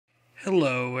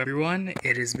Hello everyone,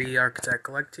 it is me,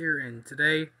 ArchitectCollect here, and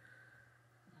today,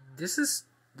 this is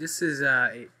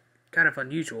kind of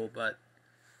unusual, but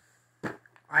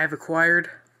I have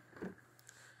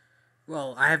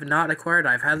not acquired,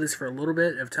 I've had this for a little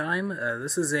bit of time.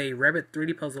 This is a Wrebbit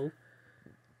 3D puzzle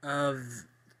of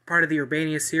part of the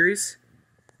Urbania series,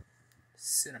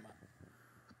 Cinema.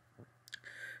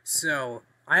 So,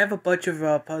 I have a bunch of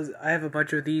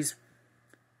these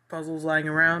puzzles lying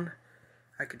around.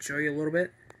 I could show you a little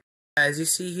bit. As you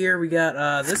see here, we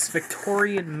got this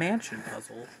Victorian mansion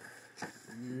puzzle.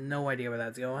 No idea where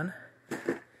that's going.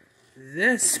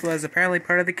 This was apparently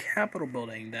part of the Capitol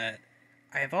building that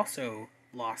I have also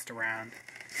lost around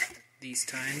these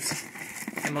times.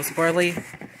 And most importantly,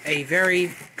 a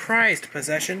very prized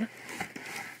possession.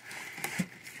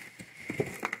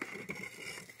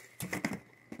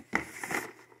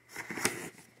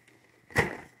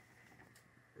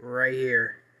 Right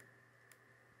here.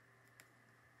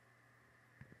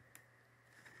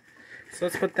 So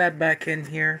let's put that back in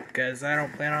here, because I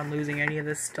don't plan on losing any of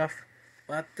this stuff.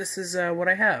 But this is what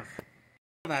I have.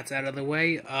 That's out of the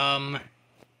way.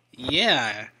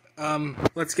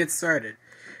 Let's get started.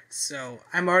 So,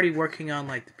 I'm already working on,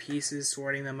 like, the pieces,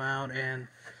 sorting them out, and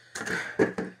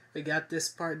we got this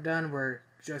part done. We're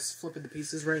just flipping the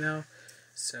pieces right now.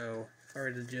 So, if I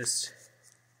were to just...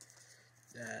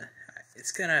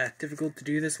 it's kind of difficult to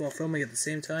do this while filming at the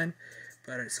same time.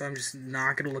 So I'm just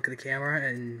not going to look at the camera,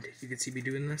 and you can see me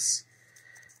doing this.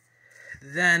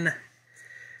 Then,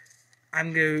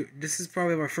 this is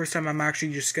probably my first time I'm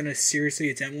actually just going to seriously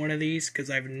attempt one of these, because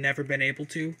I've never been able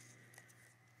to.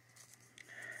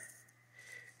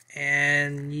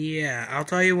 And, yeah, I'll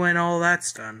tell you when all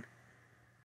that's done.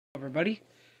 Everybody,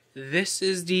 this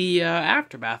is the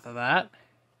aftermath of that.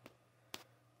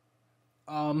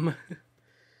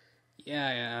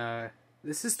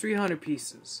 This is 300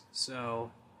 pieces,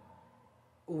 so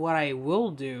what I will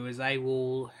do is how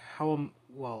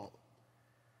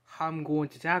I'm going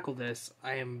to tackle this,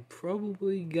 I am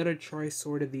probably gonna try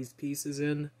sort of these pieces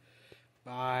in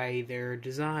by their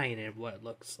design and what it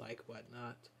looks like,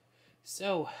 whatnot.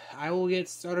 So, I will get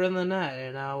started on that,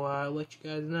 and I'll let you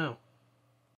guys know.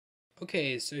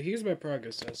 Okay, so here's my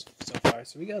progress so far.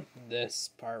 So we got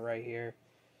this part right here.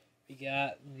 We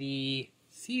got the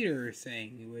theater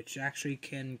thing, which actually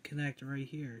can connect right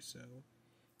here, so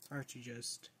it's hard to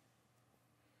just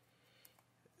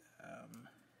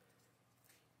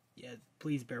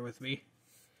please bear with me.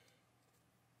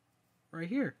 Right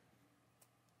here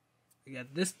we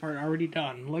got this part already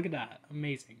done. Look at that,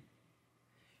 amazing.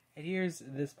 And here's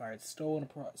this part, still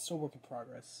work in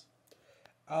progress.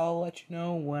 I'll let you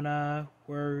know when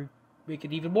we're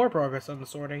making even more progress on the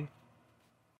sorting.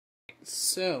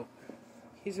 So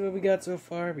here's what we got so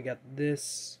far. We got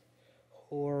this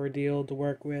whole ordeal to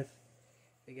work with.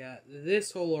 We got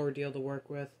this whole ordeal to work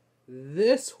with.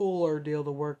 This whole ordeal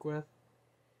to work with.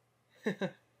 It's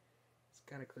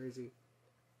kind of crazy.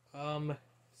 We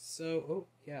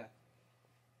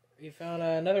found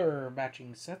another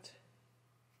matching set.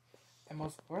 And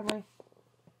most importantly,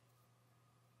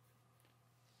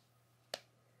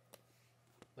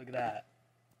 look at that.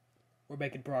 We're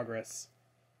making progress.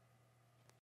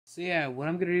 So yeah, what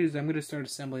I'm going to do is I'm going to start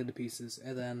assembling the pieces,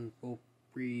 and then we'll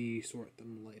re-sort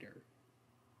them later.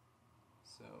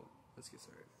 So, let's get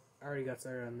started. I already got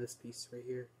started on this piece right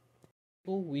here.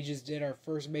 We just did our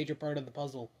first major part of the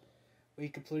puzzle. We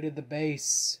completed the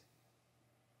base.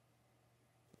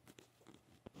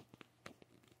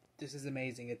 This is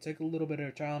amazing. It took a little bit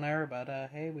of trial and error, but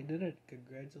hey, we did it.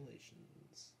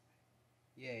 Congratulations.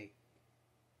 Yay.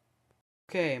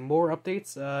 Okay, more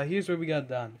updates. Here's what we got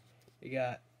done. We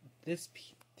got these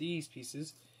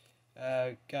pieces,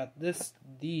 got these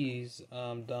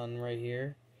done right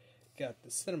here, got the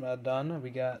cinema done,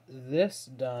 we got this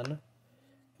done, and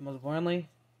most importantly,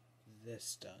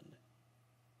 this done,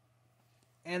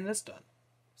 and this done.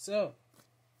 So,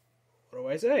 what do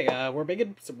I say? We're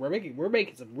making some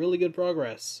really good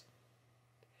progress.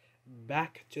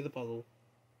 Back to the puzzle.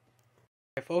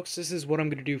 Alright, folks, this is what I'm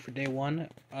gonna do for day one.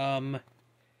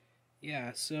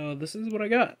 Yeah, so this is what I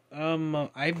got.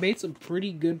 I've made some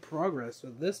pretty good progress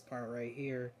with this part right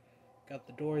here. Got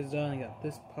the doors done, I got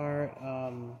this part,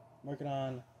 working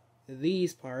on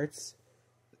these parts.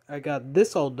 I got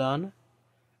this all done.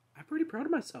 I'm pretty proud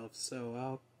of myself,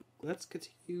 so let's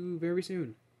continue very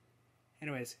soon.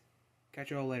 Anyways, catch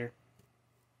you all later.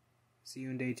 See you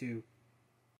in day 2.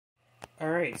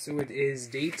 Alright, so it is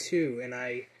day 2, and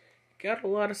I got a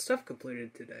lot of stuff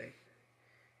completed today.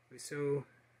 So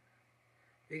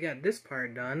we got this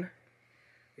part done.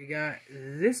 We got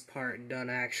this part done,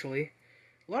 actually.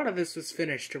 a lot of this was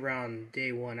finished around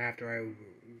day one after I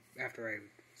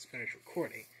was finished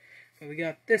recording. But we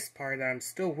got this part that I'm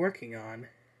still working on.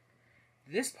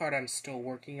 This part I'm still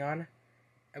working on.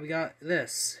 And we got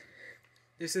this.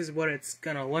 This is what it's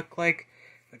gonna look like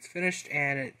when it's finished.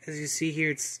 And as you see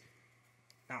here, it's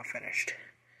not finished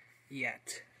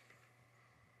yet,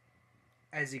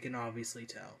 as you can obviously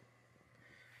tell.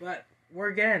 But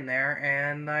we're getting there,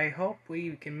 and I hope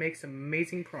we can make some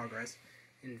amazing progress.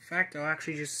 In fact, I'll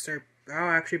actually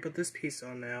put this piece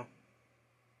on now.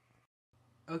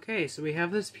 Okay, so we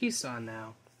have this piece on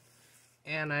now,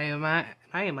 and I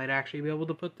might actually be able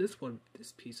to put this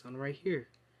piece on right here.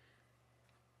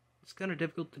 It's kind of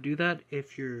difficult to do that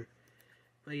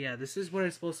but yeah, this is what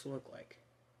it's supposed to look like.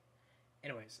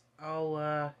 Anyways,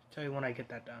 I'll tell you when I get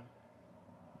that done.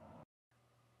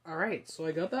 Alright, so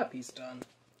I got that piece done.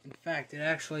 In fact, it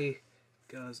actually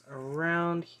goes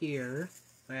around here.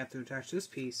 I have to attach this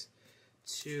piece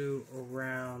to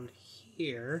around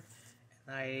here.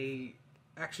 And I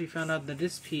actually found out that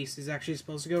this piece is actually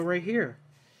supposed to go right here.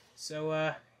 So,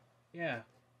 yeah.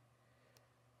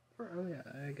 Oh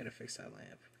yeah, I gotta fix that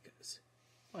lamp because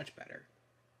much better.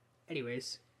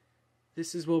 Anyways,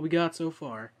 this is what we got so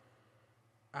far.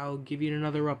 I'll give you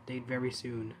another update very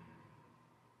soon.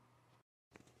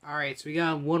 Alright, so we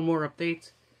got one more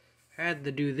update. I had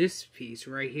to do this piece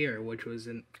right here, which was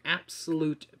an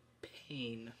absolute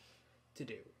pain to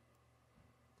do.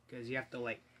 Because you have to,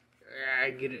 like,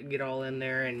 get all in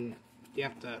there, and you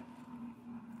have to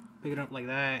pick it up like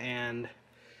that, and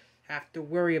have to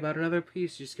worry about another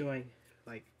piece just going,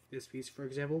 like, this piece, for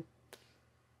example.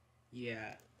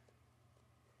 Yeah.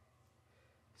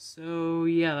 So,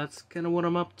 yeah, that's kind of what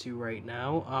I'm up to right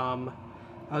now.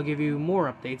 I'll give you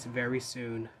more updates very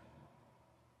soon.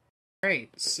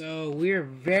 Alright, so we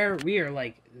are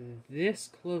like this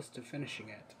close to finishing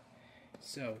it.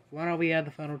 So, why don't we add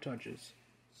the final touches?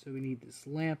 So we need this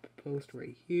lamp post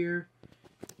right here.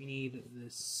 We need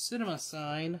this cinema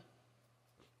sign.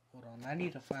 Hold on, I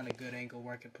need to find a good angle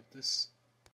where I can put this.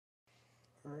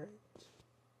 Alright.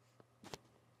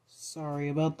 Sorry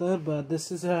about that, but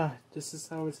this is how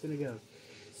it's gonna go.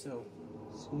 So,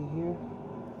 see here?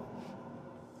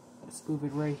 Let's move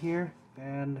it right here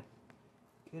and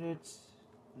get it.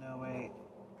 No, wait.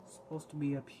 It's supposed to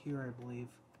be up here, I believe.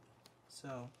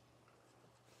 So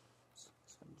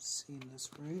I'm seeing this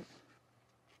right.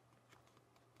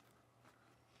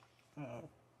 Uh-oh.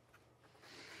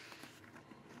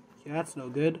 Yeah, that's no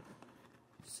good.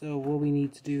 So what we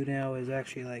need to do now is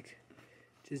actually, like,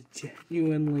 just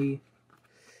genuinely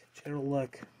try to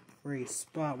look for a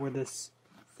spot where this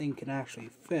thing can actually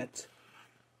fit.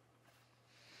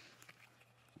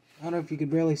 I don't know if you could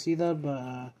barely see that,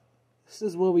 but this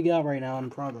is what we got right now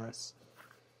in progress.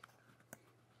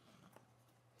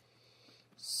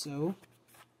 So,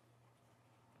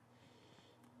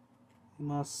 we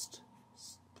must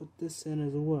put this in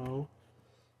as well.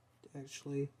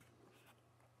 Actually,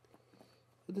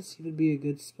 would this even be a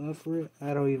good spot for it?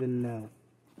 I don't even know.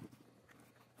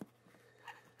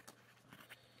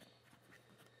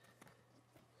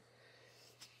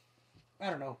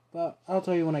 I don't know, but I'll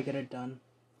tell you when I get it done.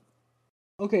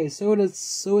 Okay, so it's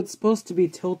supposed to be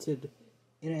tilted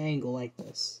in an angle like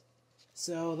this.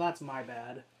 So that's my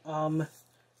bad.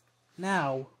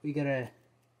 Now we gotta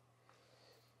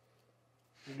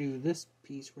do this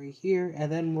piece right here,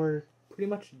 and then we're pretty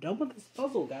much done with this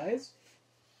puzzle, guys.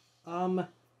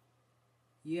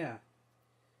 Yeah.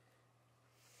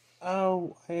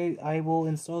 I will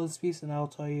install this piece and I'll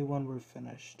tell you when we're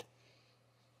finished.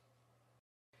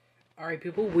 Alright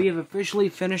people, we have officially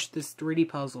finished this 3D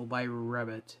puzzle by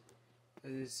Wrebbit.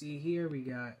 As you see here, we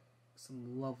got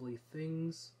some lovely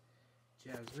things.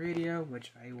 Jazz radio,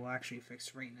 which I will actually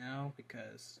fix right now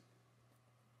because,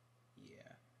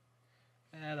 yeah.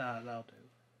 That'll do.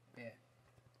 Yeah.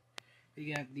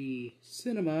 We got the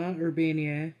Cinema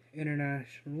Urbania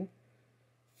International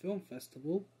Film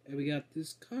Festival, and we got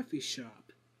this coffee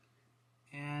shop.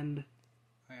 And,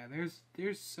 yeah,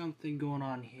 there's something going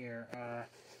on here.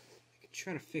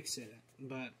 Try to fix it,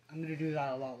 but I'm gonna do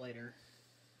that a lot later.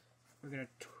 We're gonna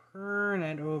turn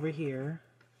it over here.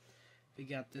 We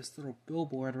got this little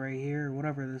billboard right here, or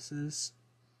whatever this is,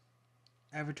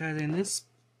 advertising this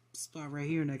spot right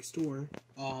here next door.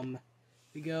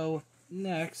 We go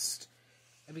next,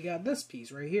 and we got this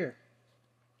piece right here.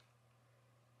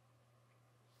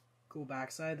 Cool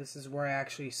backside. This is where I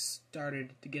actually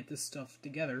started to get this stuff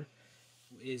together.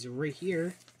 Is right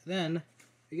here. Then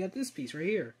we got this piece right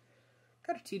here.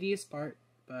 Kind of tedious part,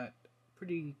 but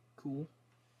pretty cool.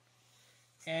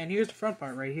 And here's the front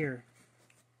part right here.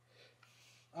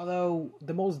 Although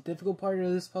the most difficult part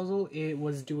of this puzzle, it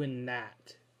was doing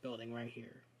that. building right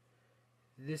here.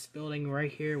 This building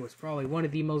right here was probably one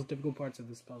of the most difficult parts of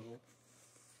this puzzle.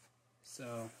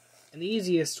 So, and the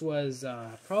easiest was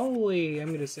probably, I'm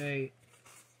going to say,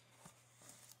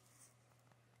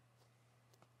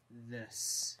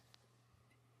 this,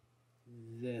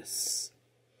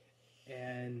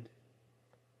 and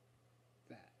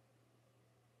that.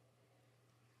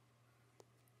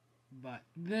 But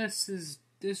this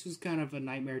was kind of a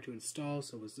nightmare to install,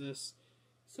 so was this,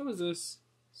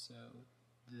 so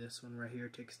this one right here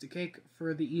takes the cake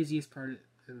for the easiest part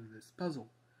of this puzzle.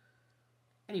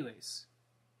 Anyways,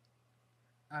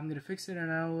 I'm gonna fix it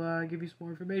and I'll give you some more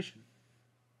information.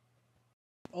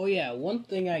 Oh yeah, one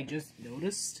thing I just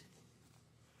noticed.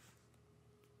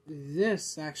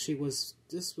 This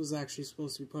was actually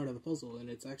supposed to be part of the puzzle, and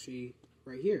it's actually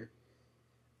right here.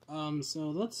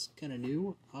 So that's kind of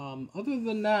new. Other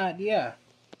than that, yeah,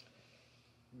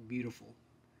 beautiful.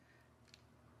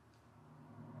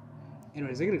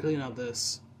 Anyways, I'm gonna clean out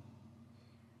this.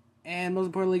 And most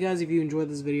importantly, guys, if you enjoyed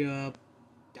this video, I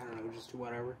don't know, just do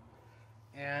whatever.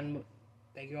 And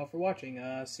thank you all for watching.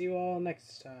 See you all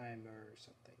next time or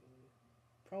something.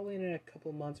 Probably in a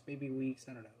couple months, maybe weeks,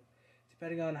 I don't know.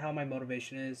 Depending on how my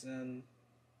motivation is, and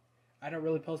I don't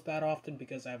really post that often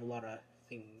because I have a lot of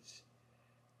things.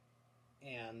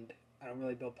 And I don't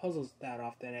really build puzzles that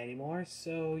often anymore,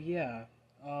 so yeah.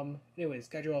 Anyways,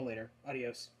 catch you all later.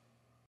 Adios.